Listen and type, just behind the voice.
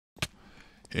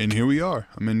And here we are.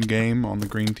 I'm in game on the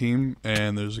green team,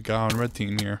 and there's a guy on red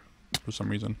team here for some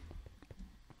reason.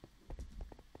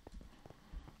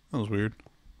 That was weird.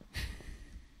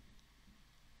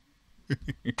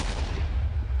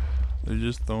 They're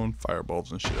just throwing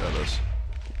fireballs and shit at us.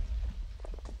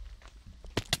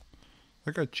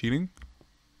 That guy cheating?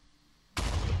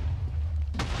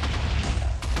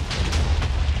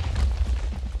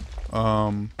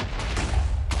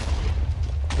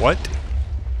 What?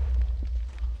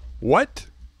 What?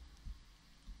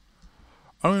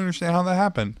 I don't understand how that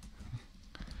happened.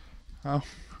 How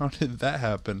did that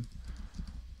happen?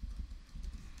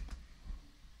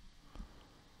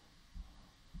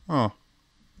 Oh.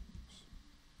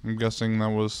 I'm guessing that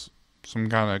was some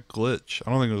kind of glitch.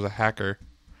 I don't think it was a hacker.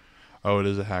 Oh, it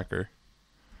is a hacker.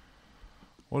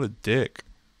 What a dick.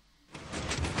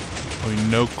 I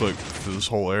mean, no click through this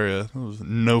whole area. That was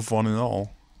no fun at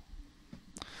all.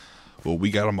 Well,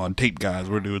 we got him on tape, guys.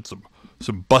 We're doing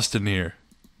some busting here.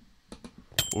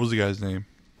 What was the guy's name?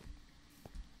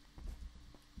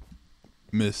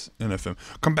 Miss NFM.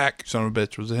 Come back, son of a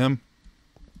bitch. Was it him?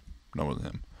 No, it wasn't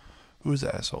him. Who was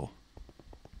the asshole?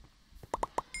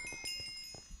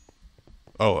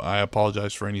 Oh, I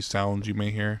apologize for any sounds you may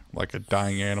hear, like a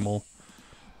dying animal.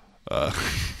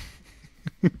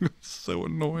 So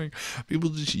annoying. People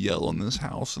just yell in this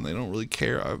house and they don't really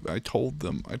care. I told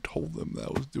them that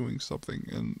I was doing something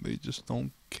and they just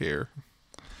don't care.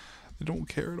 They don't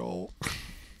care at all.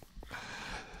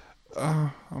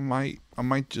 I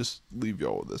might just leave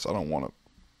y'all with this. I don't want to.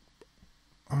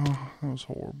 Oh, that was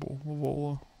horrible.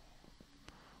 Lavola.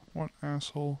 What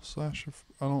asshole slash,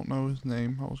 I don't know his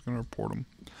name. I was going to report him.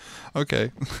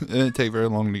 Okay. It didn't take very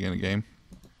long to get in a game.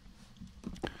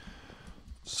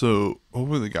 So,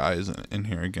 hopefully the guy isn't in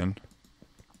here again.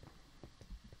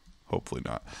 Hopefully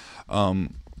not. I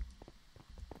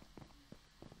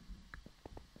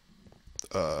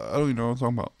don't even know what I'm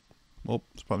talking about. Well,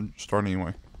 it's about to start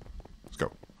anyway. Let's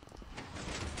go.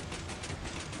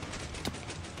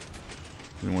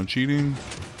 Anyone cheating?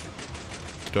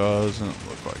 Doesn't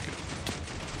look like it.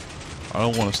 I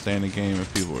don't want to stay in a game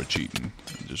if people are cheating.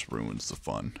 It just ruins the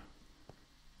fun.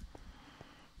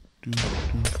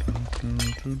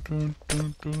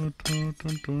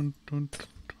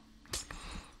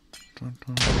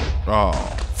 Oh,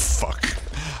 fuck.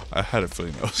 I had a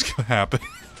feeling that was gonna happen.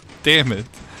 Damn it.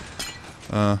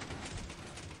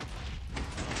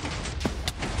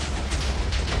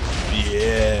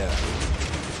 Yeah.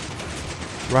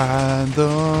 Ride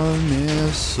the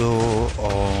missile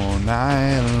all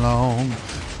night long.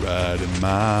 Riding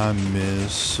my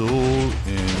missile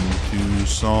into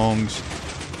songs.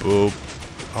 Oh,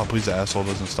 please the asshole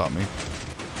doesn't stop me.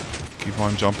 Keep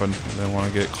on jumping. They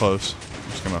want to get close.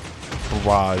 I'm just gonna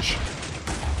barrage.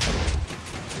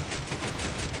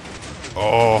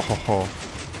 Oh,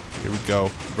 here we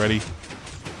go. Ready?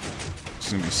 This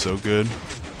is gonna be so good.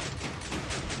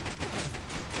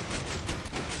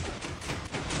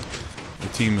 The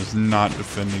team is not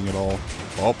defending at all.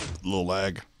 Oh, a little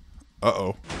lag.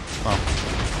 Uh-oh.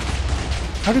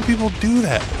 Oh. How do people do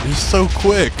that? It's so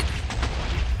quick.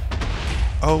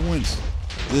 Oh, wins.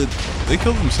 Did they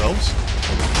kill themselves?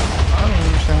 I don't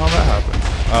understand how that happened.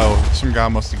 Oh, some guy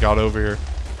must have got over here.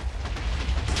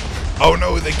 Oh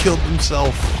no, they killed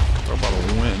themselves. They're about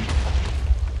to win.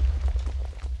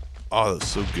 Oh, that's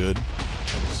so good.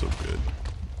 So good.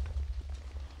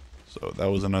 So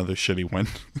that was another shitty win.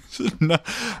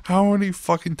 How many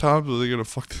fucking times are they gonna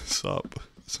fuck this up?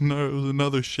 It was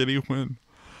another shitty win.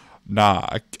 Nah,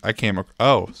 I can't.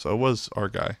 Oh, so it was our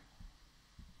guy.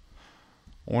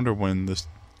 I wonder when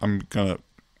I'm gonna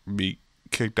be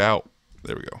kicked out.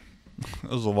 There we go.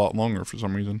 That was a lot longer for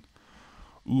some reason.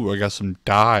 Ooh, I got some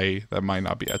dye. That might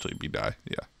not actually be dye.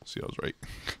 Yeah, see, I was right.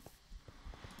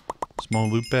 Small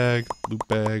loot bag,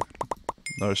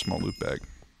 another small loot bag.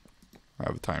 I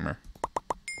have a timer.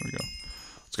 There we go.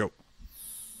 Let's go.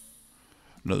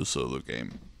 Another solo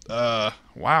game.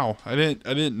 Wow. I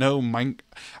didn't know I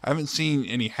haven't seen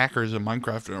any hackers in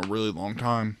Minecraft in a really long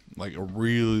time. Like a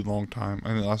really long time. I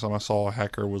think the last time I saw a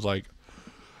hacker was like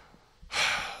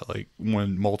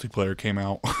when multiplayer came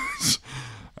out.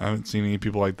 I haven't seen any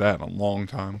people like that in a long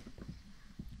time.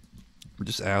 They're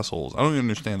just assholes. I don't even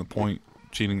understand the point.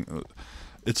 Cheating.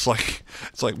 It's like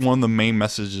one of the main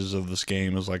messages of this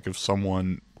game is like if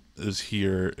someone is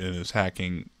here and is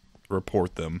hacking,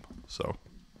 report them. So.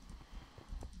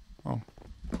 Oh.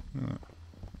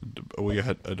 We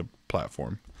had a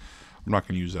platform. I'm not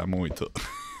gonna use that. I'm gonna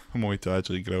wait till I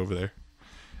actually get over there,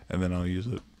 and then I'll use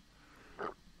it.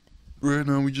 Right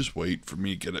now, we just wait for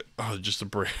me to get it. Oh, just a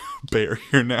bear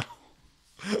here now.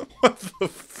 What the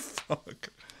fuck?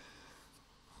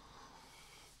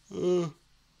 Our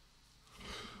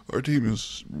team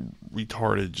is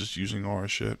retarded just using our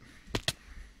shit.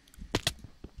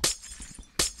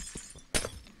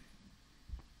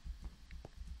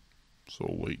 So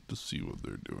we'll wait to see what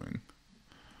they're doing.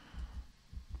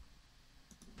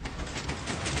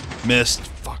 Missed.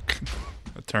 Fuck.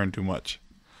 I turned too much.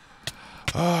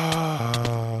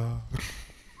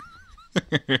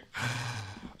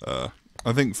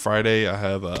 I think Friday I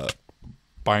have a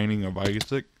Binding of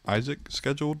Isaac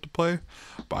scheduled to play,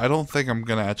 but I don't think I'm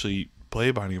gonna actually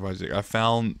play Binding of Isaac. I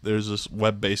found there's this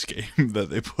web-based game that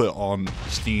they put on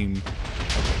Steam,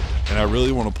 and I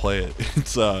really want to play it.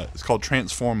 It's called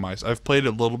Transform Mice. I've played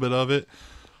a little bit of it,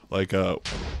 like while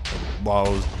I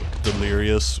was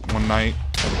delirious one night.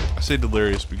 I say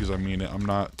delirious because I mean it. I'm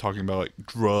not talking about like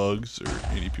drugs or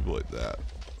any people like that.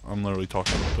 I'm literally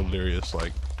talking delirious,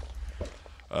 like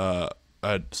I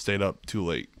stayed up too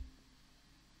late.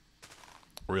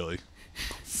 Really.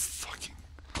 Fucking.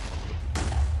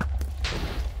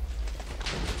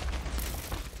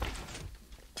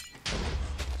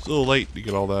 It's a little late to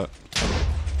get all that.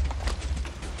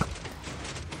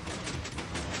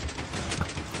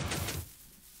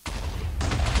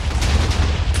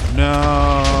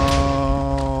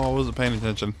 No, I wasn't paying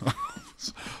attention.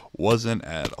 Wasn't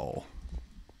at all.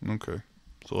 Okay,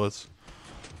 so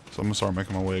I'm gonna start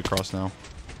making my way across now.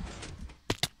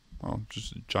 Oh,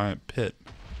 just a giant pit.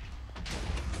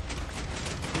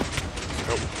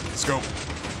 Let's go.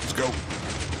 Let's go.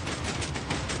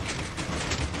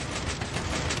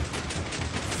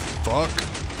 Fuck.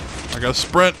 I gotta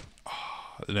sprint. Oh,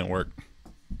 it didn't work.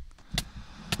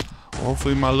 Well,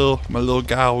 hopefully my little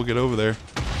guy will get over there.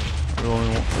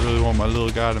 I really want my little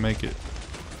guy to make it.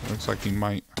 Looks like he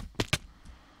might.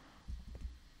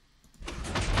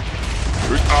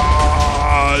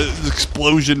 Ah! This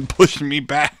explosion pushed me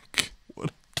back. What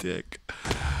a dick.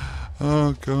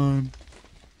 Oh god.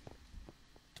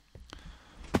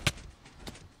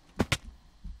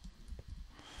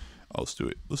 Oh, let's do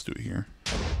it. Let's do it here.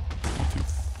 1, 2,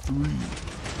 3.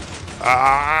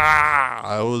 Ah!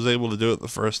 I was able to do it the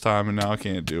first time, and now I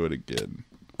can't do it again.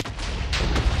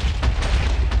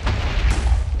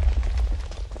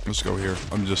 Let's go here.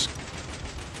 I'm just...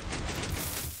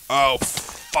 Oh,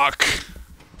 fuck.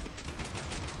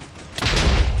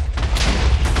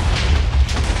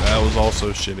 That was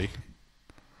also shitty.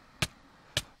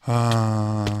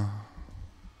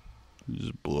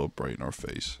 Just blew up right in our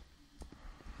face.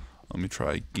 Let me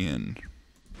try again.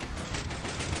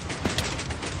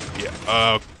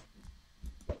 Yeah,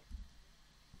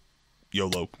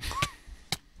 YOLO.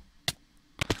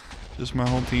 Just my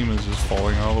whole team is just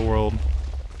falling out of the world.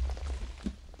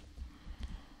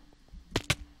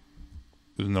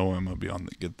 There's no way I'm gonna be on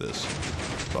to get this.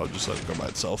 So I'll just let it go by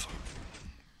itself.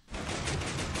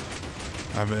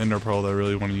 I have an ender pearl that I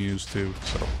really want to use too,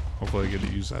 so hopefully I get to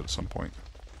use that at some point.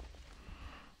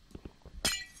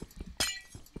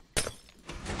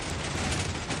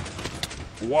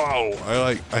 Wow,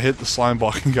 I hit the slime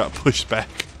block and got pushed back.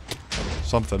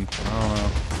 Something. I don't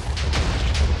know.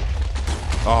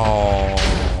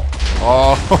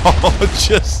 Oh,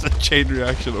 just a chain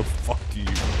reaction of fuck you.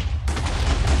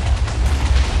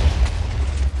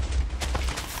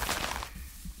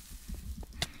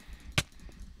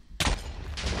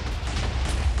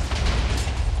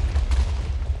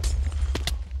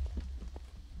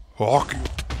 Fuck you.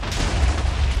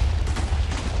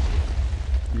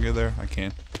 Can you get there? I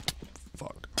can't.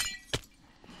 Fuck.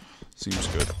 Seems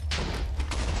good.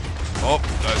 Oh,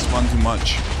 I spun too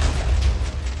much.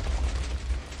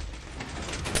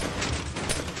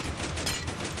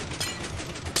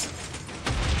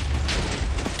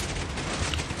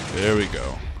 There we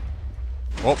go.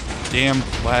 Oh, damn,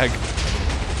 lag.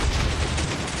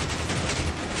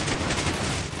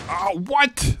 Oh,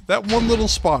 what? That one little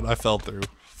spot I fell through.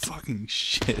 Fucking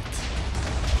shit.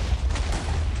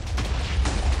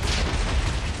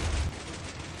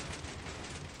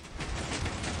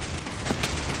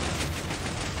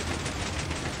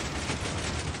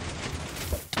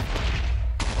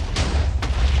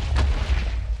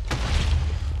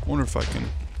 Wonder if I can.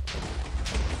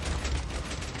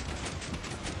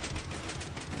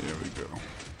 There we go.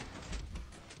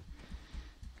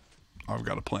 I've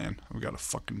got a plan. I've got a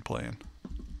fucking plan.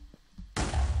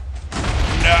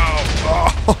 No!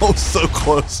 Oh, so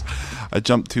close. I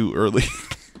jumped too early.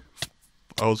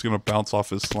 I was gonna bounce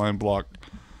off his slime block.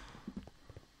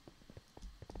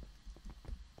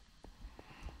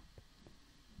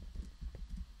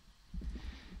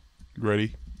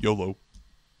 Ready? YOLO.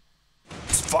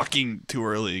 Fucking too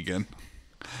early again.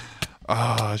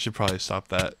 I should probably stop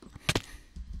that.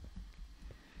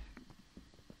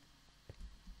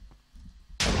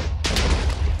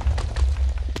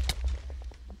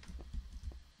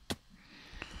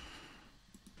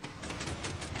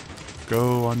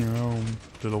 Go on your own,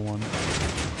 little one.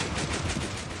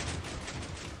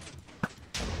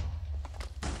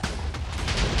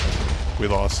 We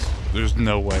lost. There's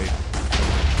no way.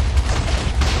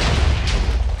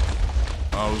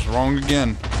 I was wrong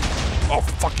again. Oh,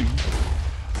 fucking.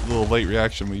 A little late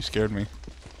reaction, but you scared me.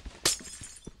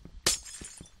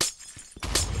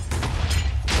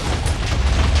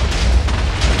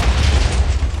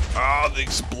 Oh, the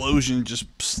explosion just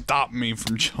stopped me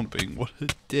from jumping. What a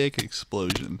dick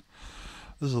explosion.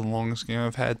 This is the longest game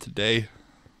I've had today.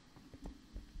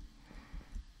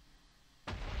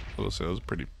 I will say it was a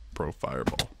pretty pro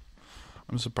fireball.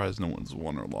 I'm surprised no one's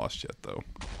won or lost yet, though.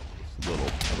 It's a little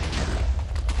weird.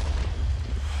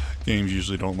 Games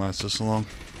usually don't last this long.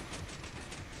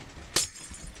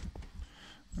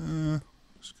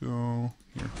 Let's go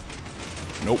here.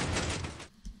 Nope.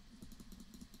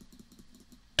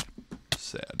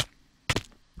 Sad.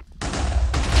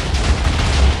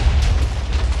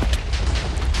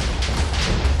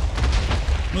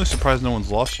 I'm really surprised no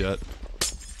one's lost yet.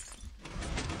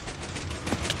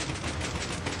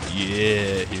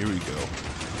 Yeah, here we go.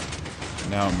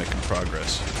 Now I'm making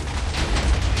progress.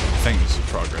 I think this is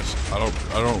progress. I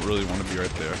don't really want to be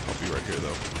right there. I'll be right here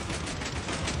though.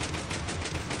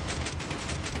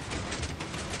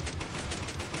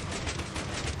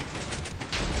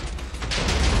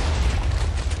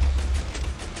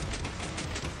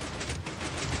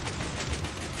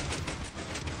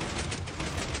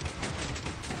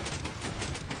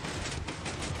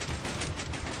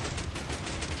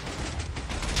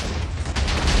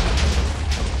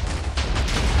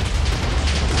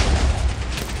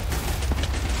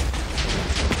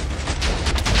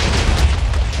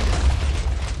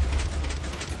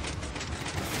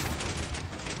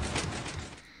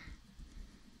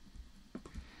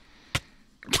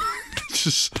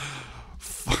 Just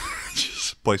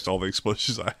placed all the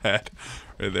explosions I had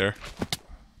right there.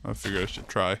 I figured I should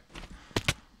try.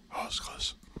 Oh, it's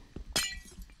close.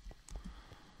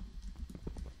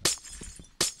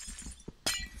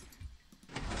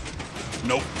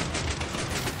 Nope.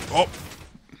 Oh,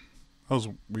 that was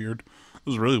weird. It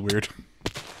was really weird.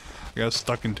 I got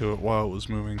stuck into it while it was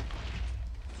moving.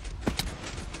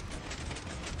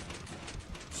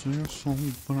 See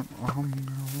something, I'm gonna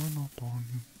run up on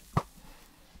you.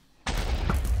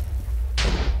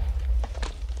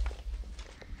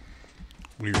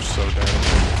 We are so dead.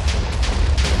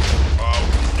 Oh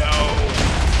no!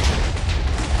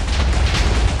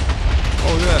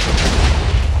 Oh look at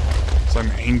that! It's like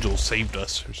an angel saved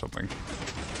us or something.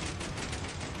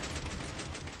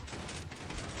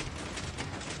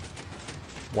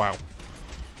 Wow.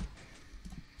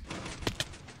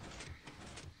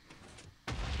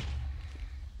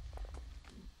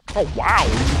 Oh wow,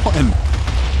 we won!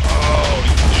 Oh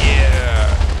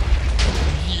yeah!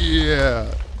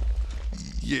 Yeah!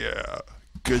 Yeah.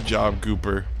 Good job,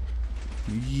 Gooper.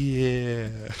 Yeah.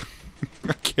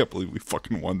 I can't believe we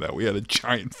fucking won that. We had a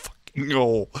giant fucking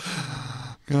goal.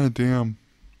 God damn.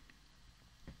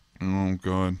 Oh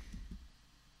god.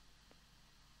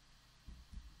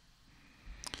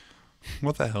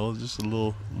 What the hell? Just a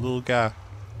little guy.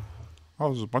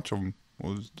 Oh, there's a bunch of them.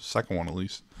 Well, there's the second one at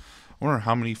least. I wonder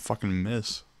how many fucking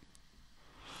miss.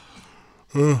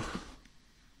 So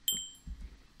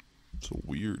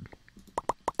weird.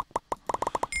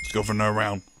 Let's go for another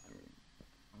round.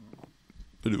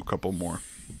 We'll do a couple more.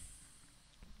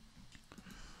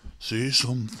 Say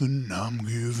something, I'm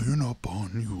giving up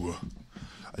on you.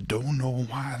 I don't know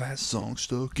why that song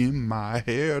stuck in my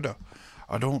head.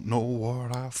 I don't know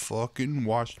what I fucking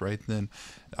watched right then.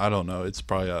 I don't know. It's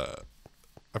probably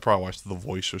I probably watched The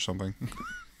Voice or something.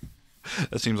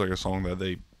 That seems like a song that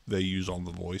they use on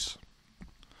The Voice.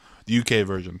 The UK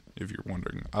version, if you're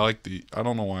wondering. I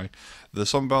don't know why.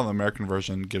 There's something about the American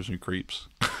version gives me creeps.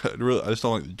 I just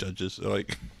don't like the judges. They're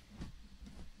like...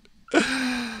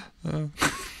 I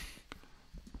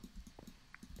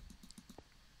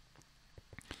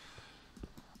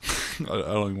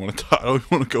don't even want to talk. I don't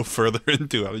even want to go further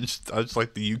into it. I just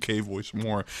like the UK voice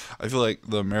more. I feel like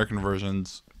the American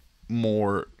version's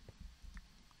more...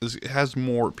 It has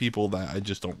more people that I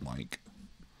just don't like.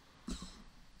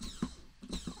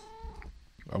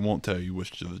 I won't tell you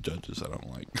which of the judges I don't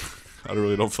like. I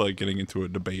really don't feel like getting into a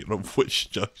debate of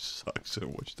which judge sucks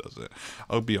and which doesn't.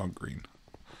 I'll be on green.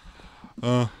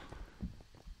 There's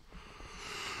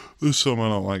some I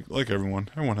don't like. Like everyone.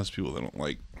 Everyone has people they don't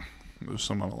like. There's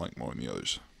some I don't like more than the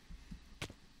others.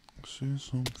 Say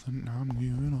something, I'm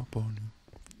giving up on you.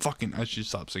 Fucking, I should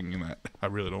stop singing that. I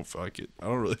really don't feel like it. I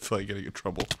don't really feel like getting in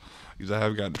trouble. Because I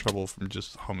have gotten in trouble from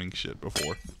just humming shit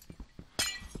before.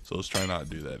 So let's try not to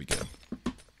do that again.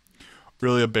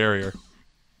 Really, a barrier.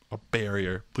 A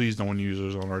barrier. Please, no one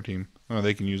uses on our team. Oh,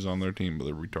 they can use it on their team, but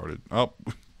they're retarded. Oh,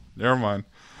 never mind.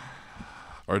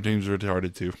 Our team's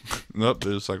retarded too. Nope,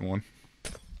 there's a second one.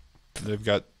 They've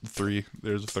got 3.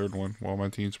 There's a third one. Well, my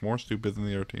team's more stupid than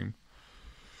the other team.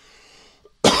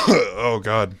 Oh,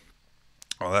 God.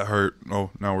 Oh, that hurt. Oh,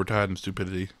 now we're tied in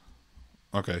stupidity.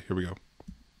 Okay, here we go.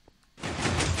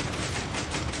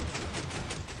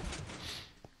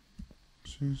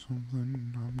 See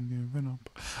something, I'm giving up.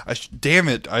 Damn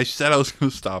it. I said I was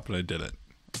going to stop and I didn't.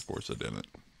 Of course I didn't.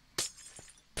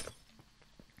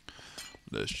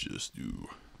 Let's just do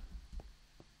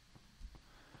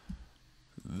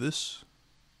this.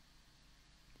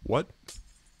 What?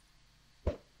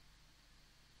 A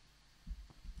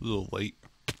little late.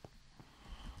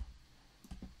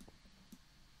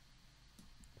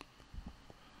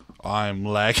 I'm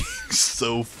lagging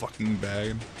so fucking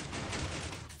bad.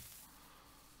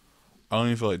 I don't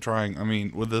even feel like trying. I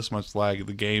mean, with this much lag,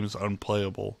 the game's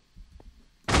unplayable.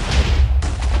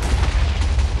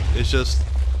 It's just...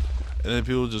 And then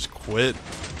people just quit.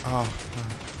 Oh,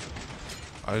 God.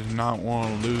 I do not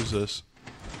want to lose this.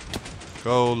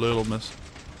 Go, little miss.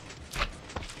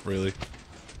 Really?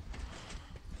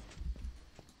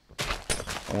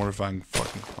 I wonder if I can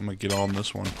fucking... I'm gonna get on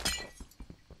this one.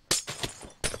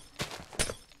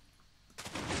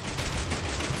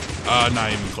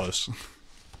 Not even close.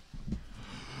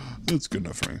 It's good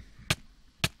enough for me.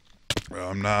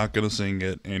 I'm not gonna sing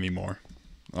it anymore.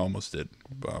 I almost did,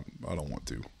 but I don't want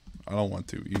to. I don't want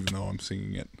to, even though I'm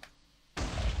singing it. That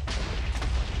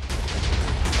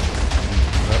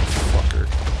fucker.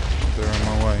 They're in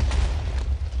my way.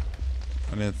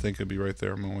 I didn't think it'd be right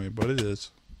there in my way, but it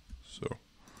is. So.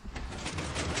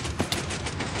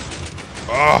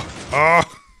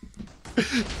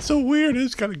 It's so weird. I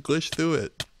just gotta glitch through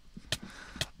it.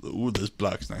 Ooh, this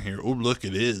block's not here. Oh, look,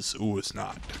 it is. Ooh, it's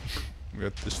not. We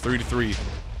got this 3-3.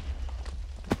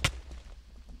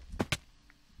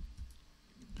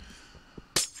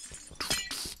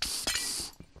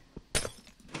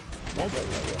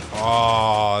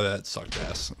 Oh, that sucked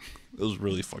ass. It was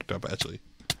really fucked up, actually.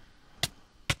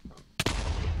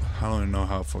 I don't even know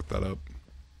how I fucked that up.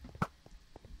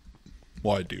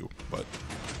 Well, I do, but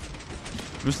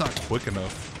I'm just not quick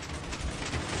enough.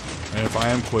 And if I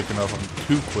am quick enough, I'm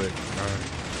too quick.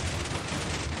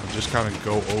 I just kind of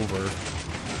go over.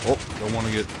 Oh, don't want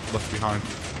to get left behind.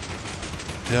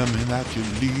 Tell me that you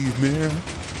leave me.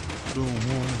 Don't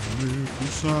want to make a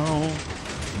sound.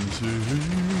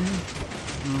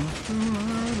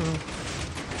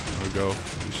 There we go.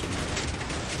 Do some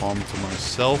harm to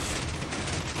myself.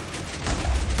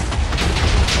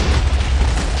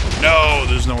 No,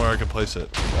 there's nowhere I could place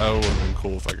it. That would have been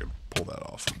cool if I could pull that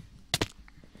off.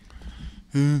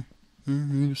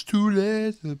 It's too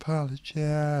late to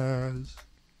apologize.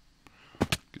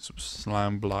 Get some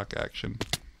slime block action.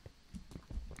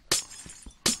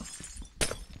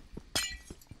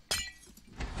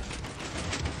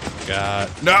 God.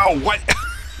 No, what?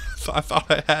 I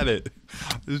thought I had it.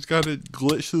 I just gotta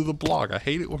glitch through the block. I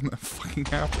hate it when that fucking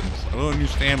happens. I don't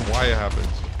understand why it happens.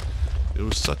 It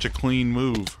was such a clean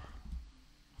move.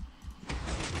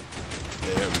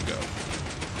 There we go.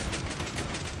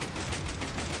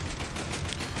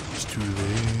 It's too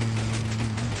late.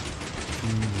 Too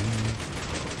late.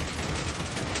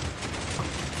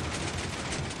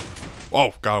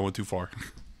 Oh, God, I went too far.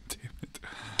 Damn it.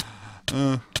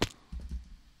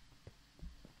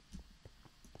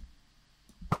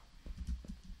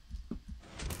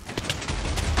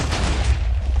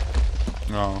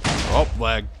 Oh,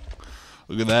 lag.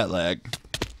 Look at that lag.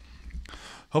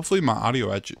 Hopefully my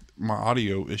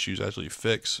audio issues actually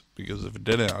fix, because if it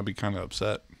didn't, I'd be kind of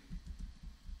upset.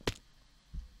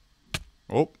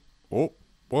 Oh,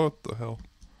 what the hell?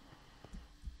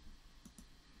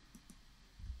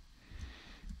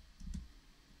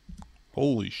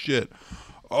 Holy shit.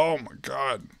 Oh my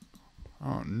God.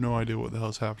 I have no idea what the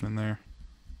hell's happening there.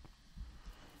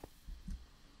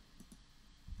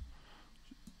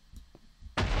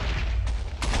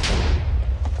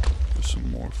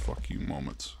 Some more fuck you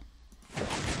moments.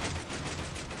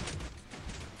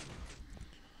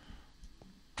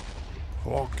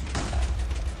 Fuck you.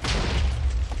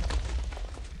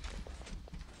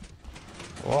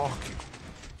 Fuck you.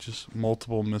 Just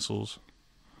multiple missiles.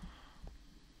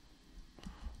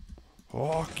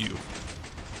 Fuck you.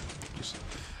 Just,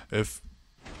 if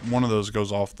one of those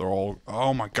goes off, they're all...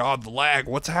 Oh my God, the lag.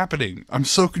 What's happening? I'm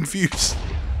so confused.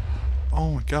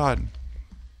 Oh my God.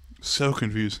 So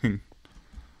confusing.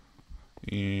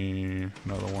 Yeah,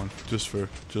 another one, just for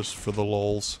the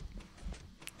lulz.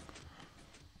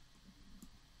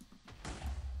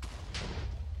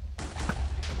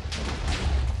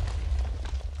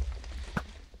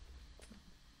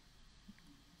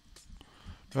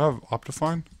 Do I have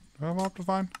Optifine? Do I have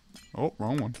Optifine? Oh,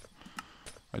 wrong one.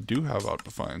 I do have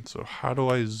Optifine, so how do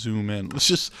I zoom in? Let's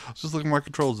just look at my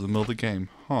controls in the middle of the game.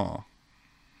 Huh.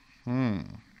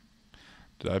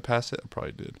 Did I pass it? I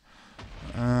probably did.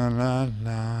 La la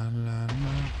la la.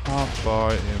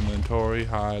 Hotbar, inventory,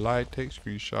 highlight, take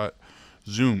screenshot,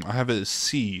 zoom. I have it as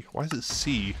C. Why is it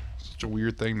C? Such a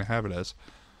weird thing to have it as.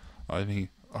 I mean,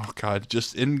 oh god,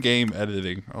 just in-game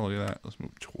editing. Oh, look at that. Let's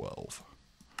move 12.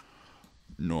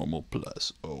 Normal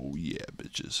plus. Oh yeah,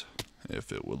 bitches.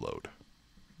 If it will load.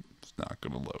 It's not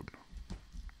gonna load.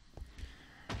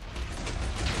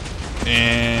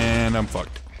 And I'm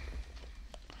fucked.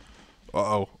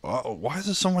 Uh-oh. Uh-oh. Why is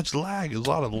there so much lag? There's a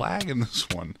lot of lag in this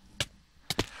one.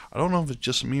 I don't know if it's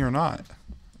just me or not.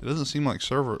 It doesn't seem like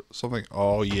server something.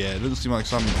 Oh yeah, it doesn't seem like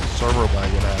some server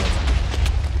lag would have.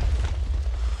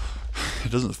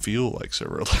 It doesn't feel like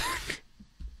server lag.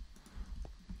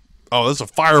 Oh, that's a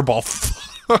fireball.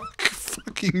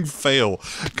 Fucking fail.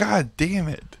 God damn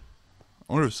it.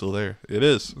 I wonder if it's still there. It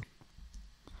is.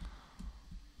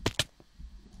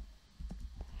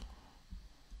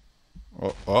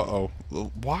 Uh-oh.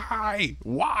 Why?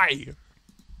 Why?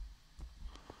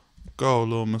 Go,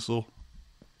 little missile.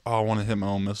 Oh, I want to hit my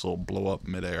own missile, blow up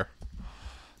midair.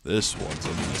 This one's a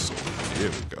missile.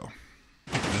 Here we go.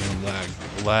 And lag.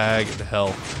 Lag to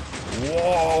hell.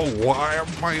 Whoa, why am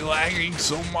I lagging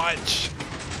so much?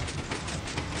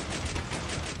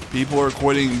 People are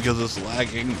quitting because it's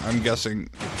lagging. I'm guessing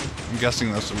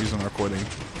that's the reason they're quitting.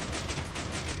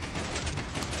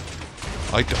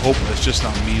 I like to hope it's just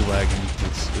not me lagging.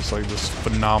 It's like this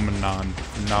phenomenon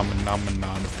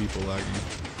of people lagging.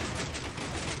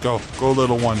 Go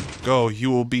little one, go.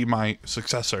 You will be my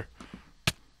successor.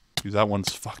 Because that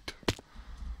one's fucked.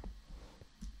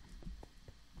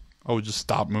 Oh, just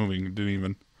stop moving. Didn't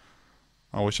even.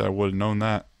 I wish I would have known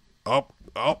that. Oh,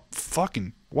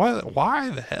 fucking. Why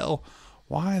the hell?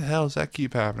 Why the hell does that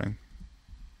keep happening?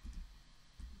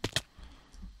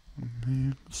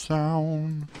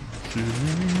 Sound.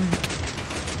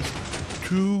 It's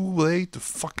too late to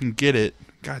fucking get it.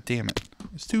 God damn it.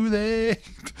 It's too late.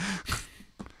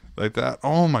 Like that.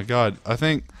 Oh my god. I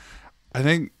think.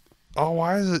 Oh,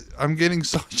 why is it? I'm getting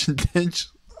such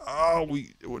intense. Oh,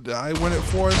 did I win it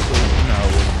for us? No.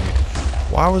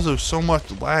 Why was there so much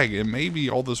lag? And maybe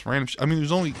all this random I mean,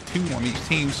 there's only 2 on each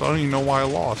team, so I don't even know why I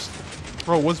lost.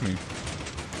 Bro, it was me.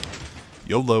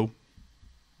 YOLO.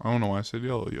 I don't know why I said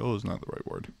YOLO. YOLO is not the right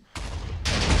word.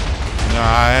 Nah,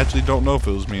 I actually don't know if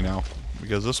it was me now.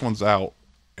 Because this one's out,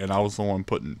 and I was the one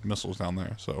putting missiles down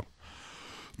there, so.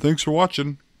 Thanks for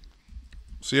watching.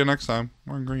 See you next time.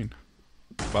 We're in green.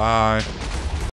 Bye.